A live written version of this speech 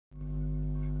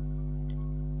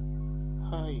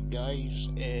Hi guys,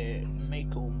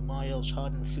 Michael Myers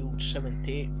Haddonfield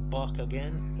 78 back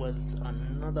again with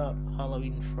another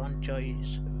Halloween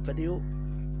franchise video.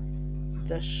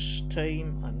 This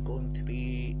time I'm going to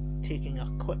be taking a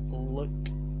quick look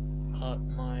at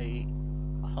my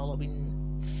Halloween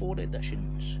 4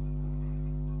 editions,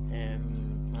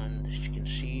 and as you can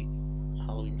see,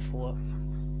 Halloween 4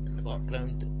 in the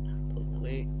background playing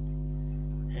away,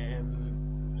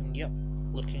 and yep.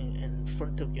 Looking in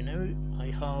front of you now, I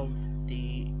have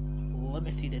the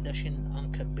limited edition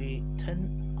Anchor Bay tin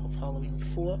of Halloween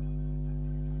 4.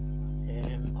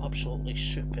 Absolutely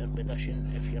superb edition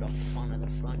if you're a fan of the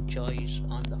franchise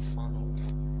and a fan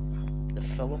of the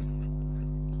film.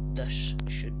 This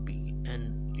should be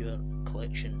in your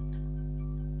collection.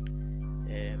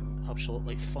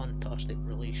 Absolutely fantastic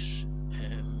release.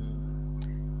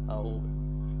 I'll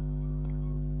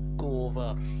go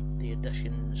over the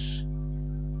editions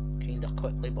kind of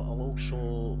quickly, but I'll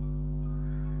also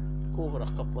go over a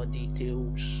couple of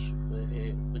details with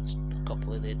a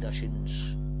couple of the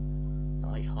editions that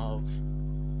I have.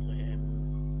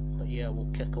 But yeah,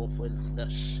 we'll kick off with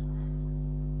this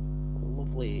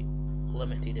lovely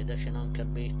limited edition Anchor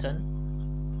Bay tin,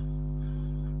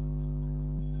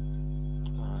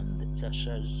 and this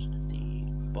is the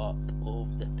back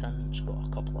of the tin. It's got a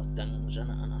couple of dings in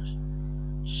it and a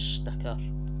sticker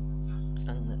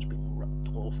thing that's been ripped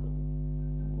off that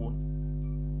won't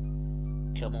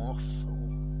come off.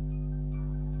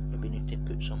 Maybe need to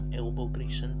put some elbow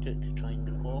grease into it to try and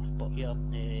get it off. But yeah,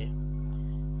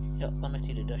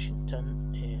 limited edition tin,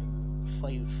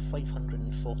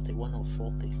 541 of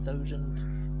 40,000.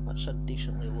 That's a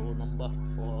decently low number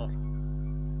for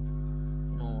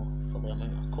for the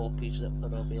amount of copies that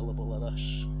were available of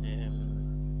this.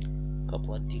 A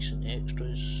couple of decent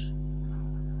extras.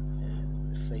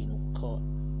 The final cut,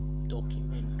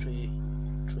 documentary,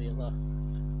 trailer,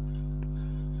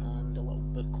 and a little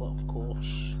booklet, of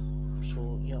course.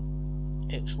 So yep,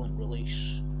 excellent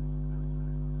release.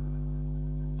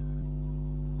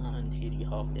 And here you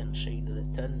have the inside of the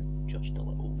tin, just a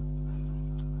little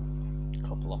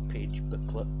couple of page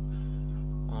booklet,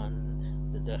 and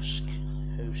the disc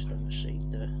housed inside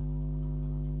the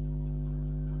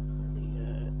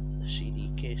CD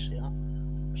case there.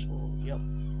 So yep,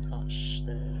 that's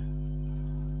the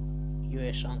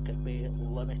US Anchor Bay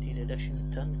limited edition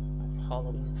tin of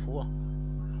Halloween 4.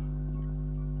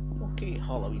 Okay,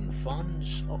 Halloween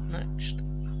fans, up next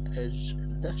is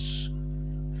this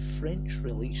French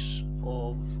release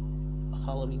of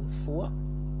Halloween 4.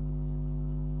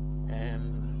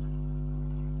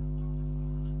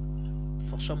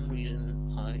 For some reason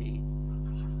I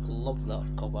love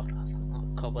that cover. I think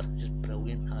that cover is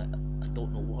brilliant. I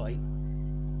don't know why.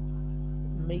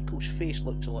 Michael's face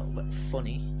looks a little bit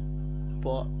funny,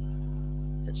 but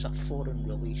it's a foreign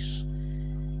release.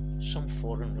 Some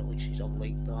foreign releases are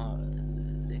like that.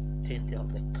 They tend to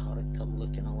have the character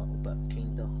looking a little bit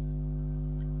kinda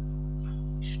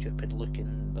stupid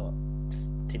looking, but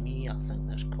to me I think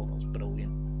this cover's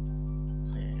brilliant.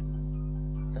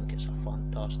 I think it's a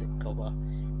fantastic cover,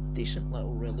 decent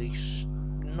little release,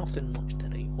 nothing much to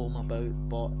write home about,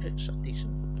 but it's a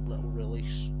decent little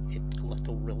release.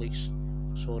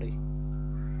 Sorry.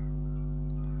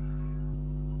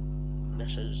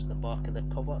 This is the back of the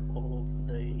cover of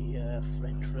the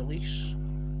French release.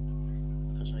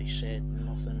 As I said,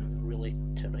 nothing really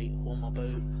to write home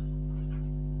about.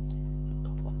 A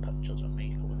couple of pictures of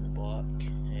Michael in the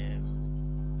back.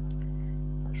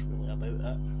 That's really about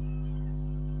it.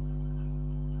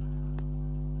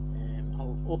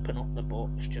 I'll open up the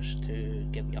box just to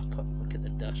give you a quick look at the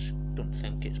disc. Don't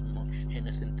think it's much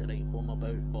anything to write home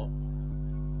about, but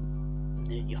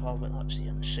there you have it. That's the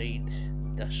inside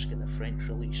disc of the French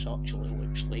release. Actually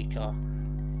looks like a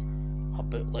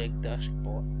bootleg disc,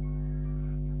 but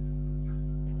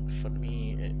for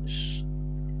me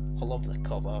I love the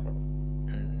cover,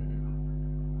 and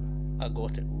I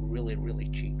got it really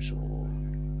cheap, so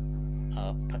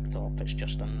I picked it up. It's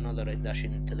just another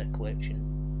addition to the collection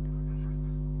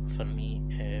for me,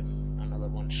 another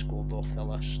one scored off the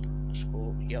list.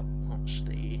 So yep, that's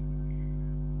the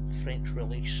French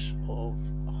release of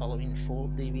Halloween 4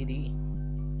 DVD.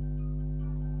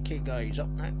 Okay guys, up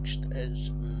next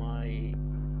is my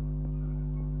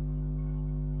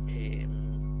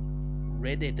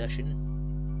red edition,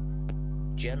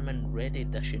 German red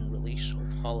edition release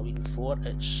of Halloween 4.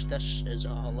 This is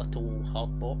a little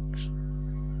hard box.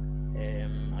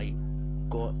 I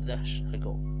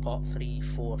got part 3,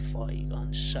 4, 5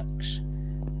 and 6,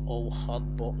 all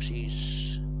hard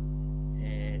boxes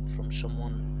from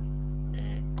someone.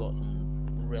 Got them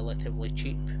relatively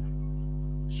cheap.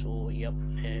 So yep,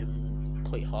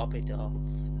 quite happy to have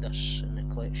this in the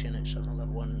collection. It's another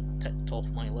one ticked off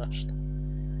my list.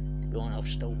 To be honest, I've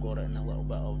still got it in a little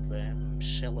bit of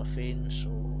cellophane, so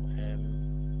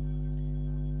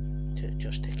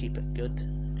just to keep it good.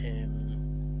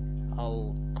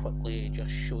 I'll quickly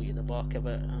just show you the back of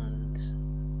it, and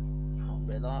that'll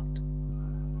be that.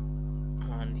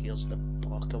 And here's the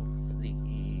back of the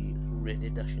Red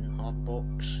Edition hard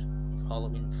box of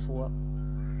Halloween 4.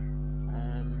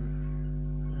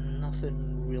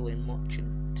 Nothing really much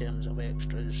in terms of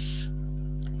extras,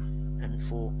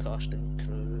 info, cast and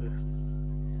crew.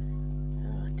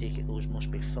 I take it those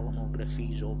must be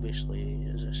filmographies, obviously.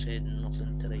 As I said,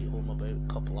 nothing to write home about. A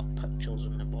couple of pictures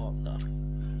in the back that I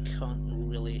can't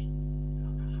really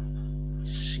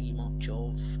see much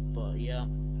of, but yeah,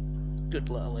 good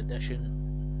little edition,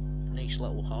 nice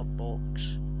little hard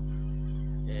box.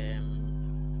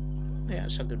 Yeah,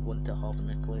 it's a good one to have in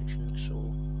the collection,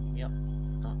 so yeah,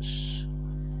 that's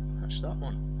that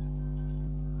one.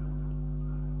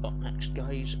 Up next,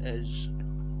 guys, is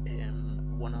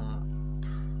one of,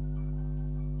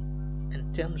 in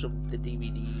terms of the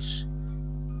DVDs,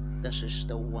 this is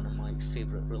still one of my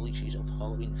favourite releases of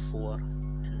Halloween 4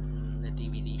 in the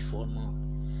DVD format.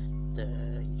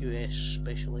 The US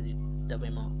Special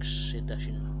DiviMax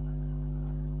edition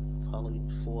of Halloween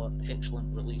 4, excellent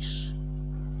release.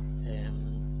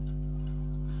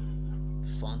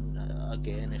 Fun,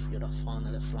 again, if you're a fan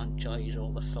of the franchise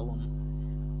or the film,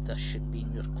 this should be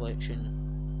in your collection.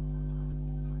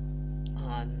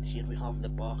 And here we have the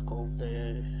back of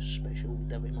the Special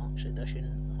DiviMax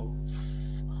edition of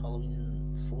Halloween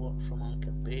 4 from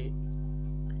Anchor Bay.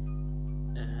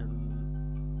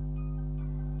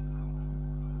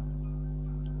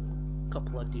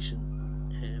 Couple of decent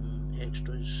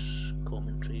extras,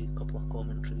 commentary, couple of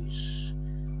commentaries,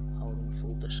 Halloween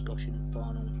 4 discussion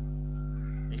panel,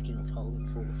 making of Halloween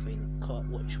 4 the final cut,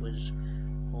 which was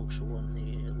also on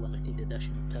the limited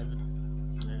edition tin.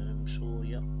 So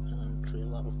yeah, and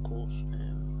trailer of course.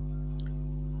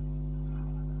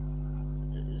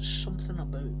 Something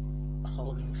about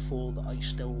Halloween 4 that I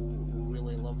still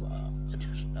really love.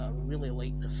 I really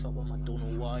like the film. I don't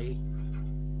know why.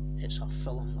 It's a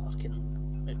film that I can.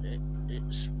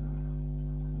 It's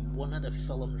one of the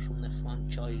films from the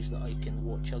franchise that I can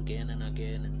watch again and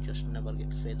again and just never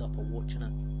get fed up of watching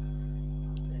it.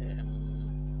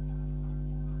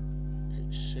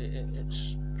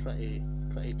 It's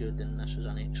pretty good, and this is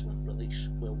an excellent release,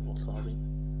 well worth having.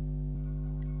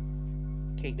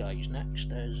 Okay guys,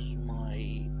 next is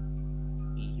my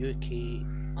UK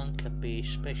Anchor Bay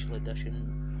Special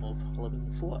Edition of Halloween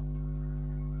 4.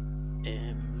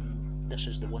 This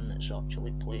is the one that's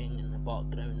actually playing in the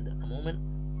background at the moment,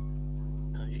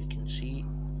 as you can see.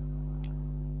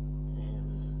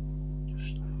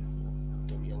 Just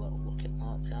give you a little look at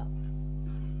that there.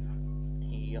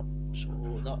 Yep, so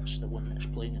that's the one that's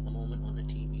playing at the moment on the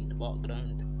TV in the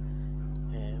background.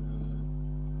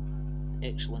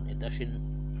 Excellent edition.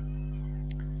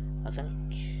 I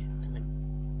think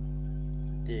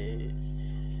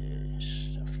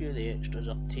a few of the extras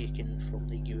are taken from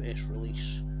the US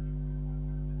release,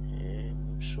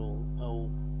 so I'll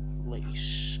let you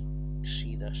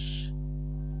see this,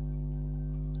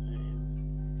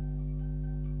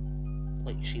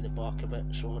 let you see the back of it,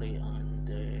 sorry, and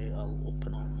I'll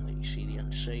open up and let you see the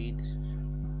inside.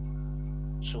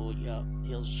 So yeah,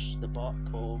 here's the back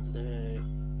of the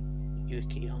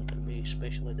UK Anchor Bay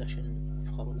Special Edition of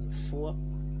Halloween 4.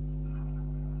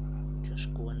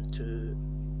 Just go into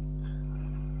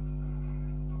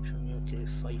UK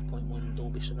 5.1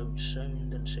 Dolby Surround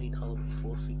Sound inside Halloween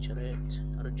 4 featurette,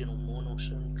 original mono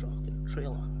soundtrack and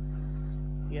trailer.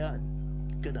 Yeah,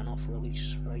 good enough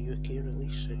release for a UK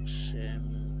release. It's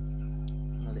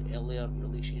one of the earlier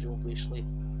releases, obviously.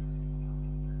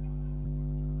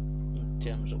 In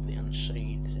terms of the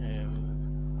inside,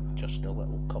 just a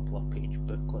little couple of page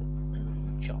booklet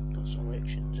and chapter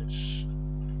selections. It's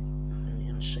in the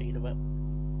inside of it,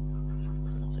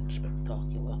 nothing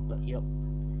spectacular, but yep,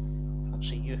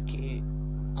 that's a UK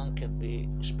Anchor Bay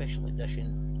Special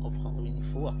Edition of Halloween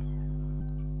 4.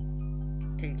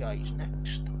 Okay guys,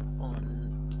 next on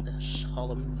this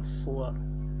Halloween 4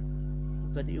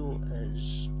 video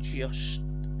is just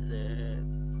the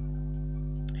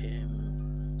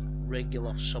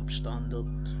regular substandard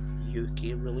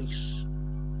UK release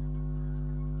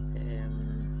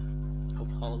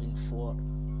of Halloween 4.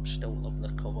 Still love the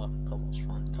cover's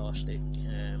fantastic.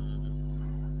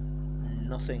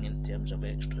 Nothing in terms of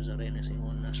extras or anything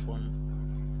on this one.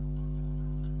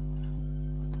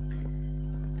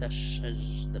 This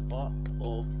is the back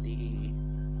of the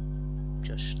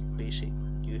just basic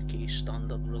UK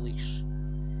standard release.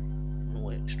 no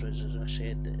extras, as I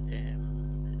said.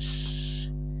 It's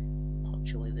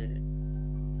actually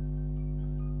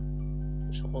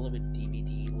it's a Hollywood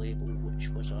DVD label, which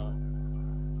was a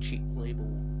cheap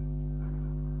label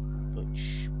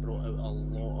which brought out a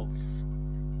lot of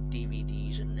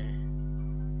DVDs in the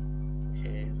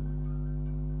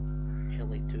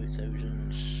early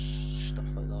 2000s,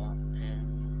 stuff like that.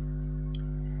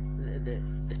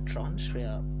 The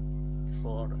transfer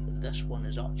for this one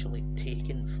is actually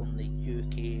taken from the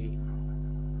UK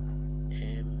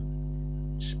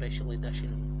special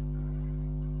edition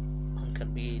Anchor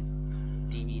Bay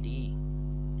DVD.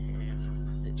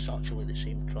 It's actually the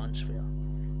same transfer,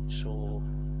 so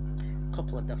a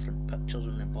couple of different pictures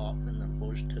on the back than there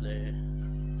was to the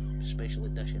special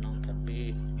edition Anchor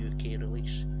Bay UK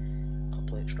release. A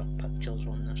couple of extra pictures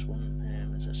on this one,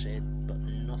 as I said, but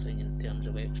nothing in terms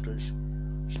of extras.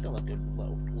 Still a good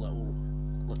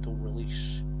little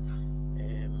release.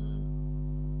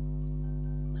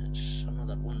 It's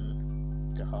another one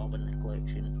to have in the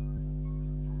collection.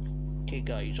 Okay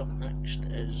guys, up next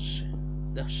is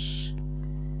this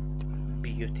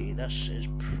beauty. This is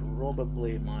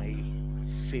probably my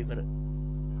favourite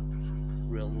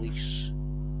release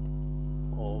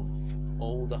of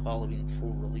all the Halloween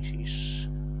 4 releases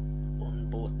on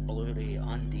both Blu-ray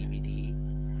and DVD.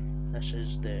 This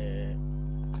is the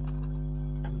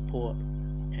import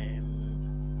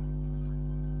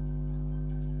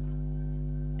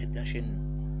edition,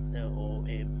 the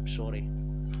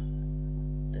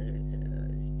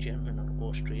German or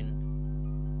Austrian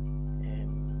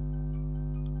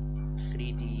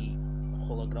 3D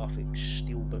holographic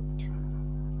steelbook.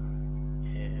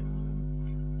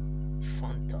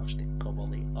 Fantastic cover.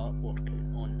 The artwork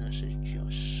on this is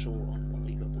just so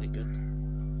unbelievably good.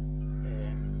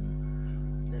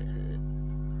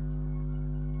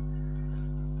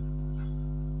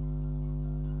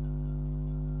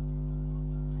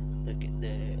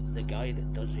 The guy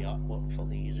that does the artwork for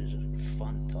these is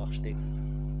fantastic.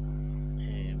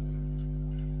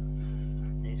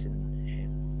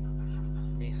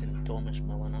 Nathan Thomas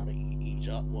Molinari. His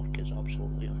artwork is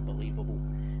absolutely unbelievable,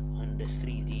 and the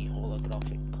 3D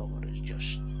holographic cover is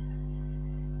just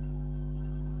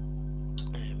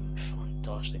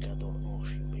fantastic. I don't know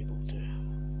if you'll be able to,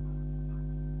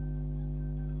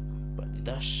 but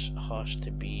this has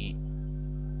to be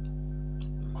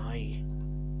my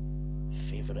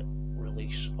favourite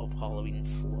release of Halloween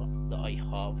 4 that I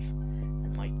have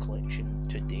in my collection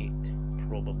to date,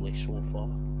 probably so far.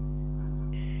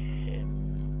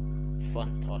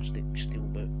 Fantastic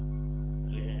steelbook.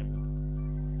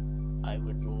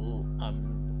 I'm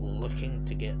looking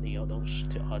to get the others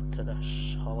to add to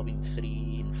this, Halloween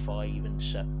 3 and 5 and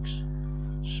 6,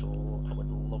 so I would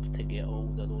love to get all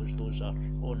of those. Those are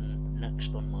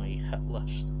next on my hit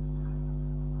list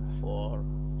for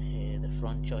the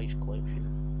franchise collection.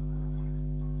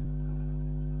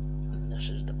 This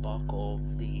is the back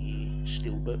of the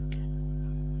steelbook.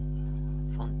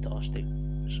 Fantastic,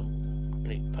 some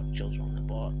great pictures on the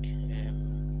back, and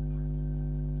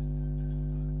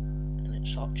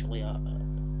it's actually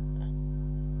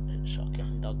it's a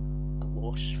kind of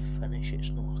gloss finish.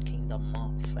 It's not a kind of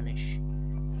matte finish.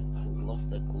 I love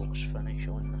the gloss finish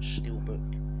on the steelbook.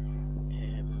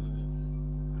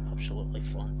 Absolutely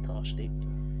fantastic.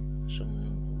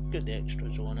 Some good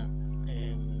extras on it.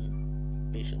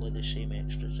 Basically the same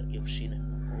extras that you've seen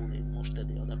in most of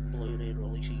the other Blu-ray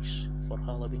releases for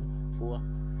Halloween 4.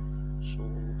 So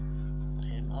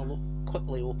I'll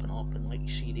quickly open up and let you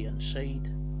see the inside.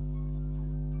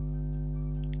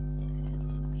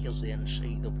 Here's the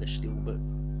inside of the steelbook.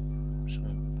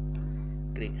 Some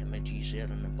great images there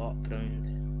in the background.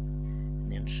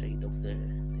 And the inside of the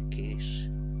case.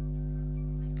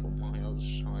 Michael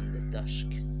Myers and the disc.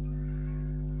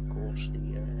 Of course, the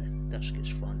disc is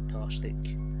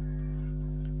fantastic.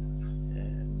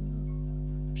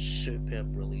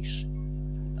 Superb release.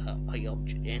 I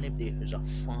urge anybody who's a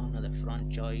fan of the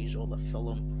franchise or the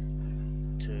film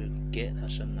to get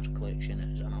this in their collection. It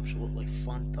is an absolutely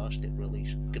fantastic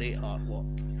release, great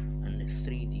artwork, and the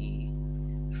 3D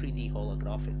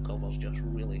holographic covers just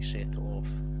really set it off.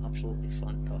 Absolutely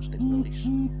fantastic release.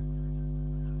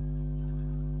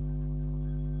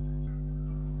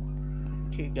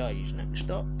 Okay guys,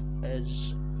 next up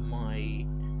is my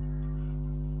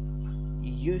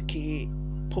UK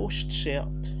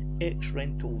post-cert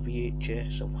X-Rental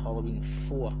VHS of Halloween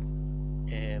 4,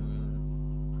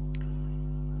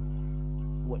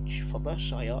 which for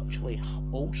this I actually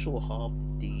also have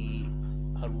the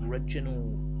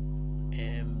original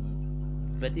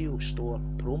video store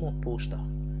promo poster,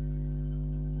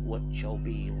 which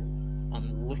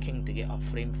I'm looking to get a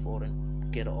frame for and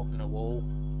get it up on the wall,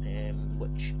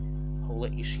 which I'll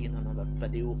let you see in another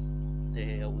video.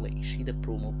 I'll let you see the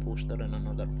promo poster in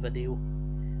another video.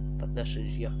 But this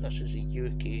is a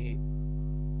UK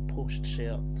post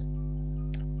cert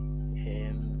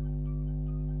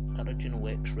original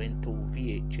X rental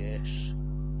VHS.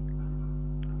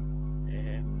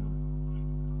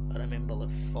 I remember the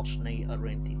first night I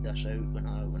rented this out when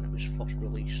it was first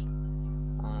released,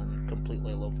 and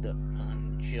completely loved it,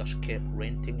 and just kept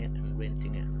renting it and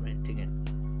renting it and renting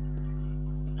it.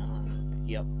 And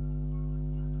yep,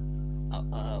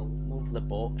 I love the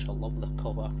box, I love the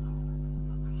cover.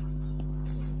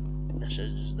 This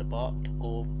is the back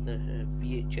of the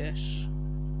VHS.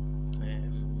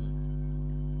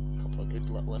 A couple of good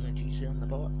little images there on the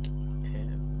back.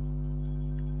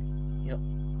 Yep,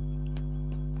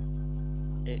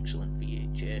 excellent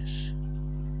VHS.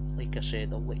 Like I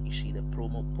said, I'll let you see the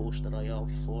promo poster I have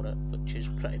for it, which is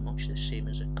pretty much the same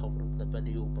as the cover of the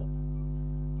video, but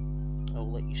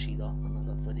I'll let you see that in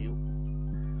another video.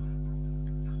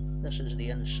 This is the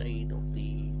inside of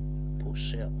the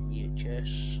post-cert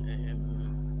VHS.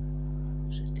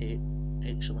 It's a tape,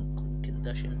 excellent clean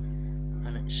condition,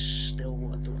 and it's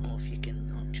still, I don't know if you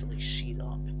can actually see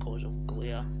that because of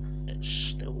glare, it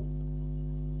still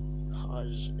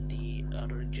has the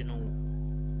original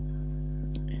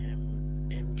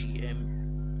MGM.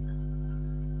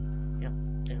 Yep,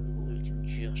 there we go, you can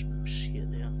just see it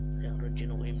there, the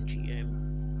original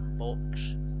MGM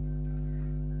box.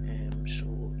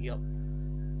 So yep,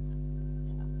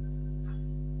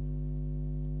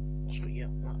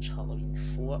 that's Halloween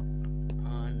 4,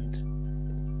 and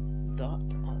that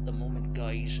at the moment,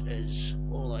 guys, is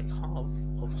all I have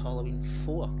of Halloween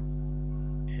 4.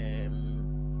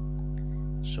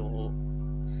 So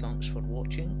thanks for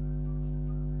watching,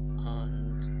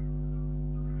 and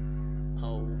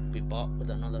I'll be back with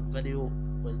another video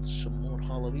with some more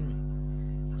Halloween.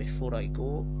 Before I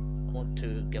go, I want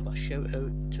to give a shout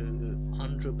out to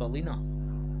Andrew Ballina,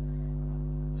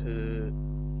 who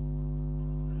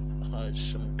has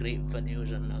some great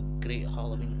videos and a great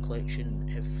Halloween collection.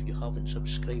 If you haven't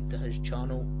subscribed to his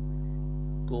channel,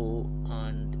 go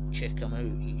and check him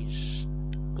out. He's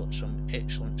got some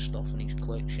excellent stuff in his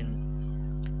collection,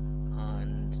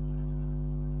 and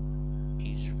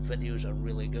his videos are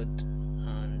really good,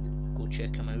 and go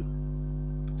check him out.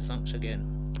 Thanks again.